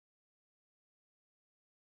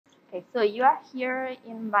Okay, so you are here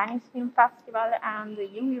in Venice Film Festival and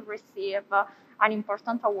you will receive an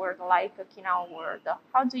important award like a Kinéo Award.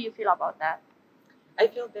 How do you feel about that? I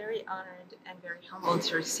feel very honored and very humbled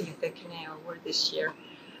to receive the Kinéo Award this year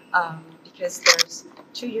because there's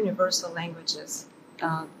two universal languages,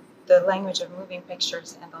 the language of moving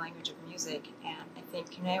pictures and the language of music, and I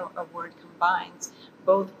think Kinéo Award combines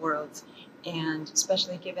both worlds, and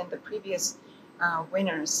especially given the previous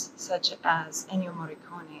winners such as Ennio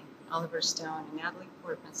Morricone, Oliver Stone, and Natalie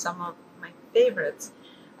Portman, some of my favorites,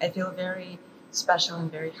 I feel very special and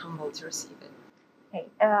very humbled to receive it. Okay.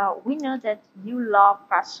 We know that you love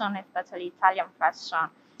fashion, especially Italian fashion,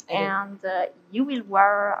 and you will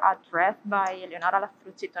wear a dress by Eleonora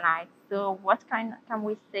Lastrucci tonight. So what can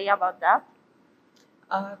we say about that?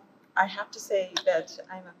 I have to say that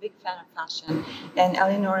I'm a big fan of fashion, and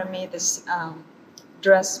Eleonora made this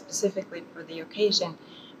dress specifically for the occasion.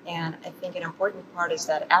 And I think an important part is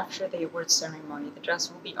that after the award ceremony, the dress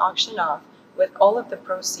will be auctioned off with all of the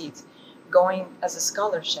proceeds going as a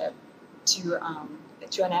scholarship to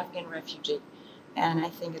an Afghan refugee. And I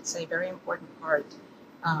think it's a very important part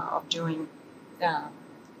of doing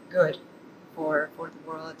good for the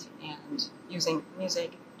world and using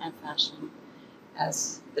music and fashion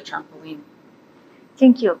as the trampoline.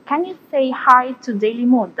 Thank you. Can you say hi to Daily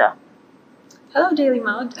Mood? Hello, Daily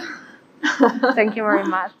Mode. Thank you very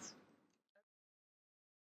much.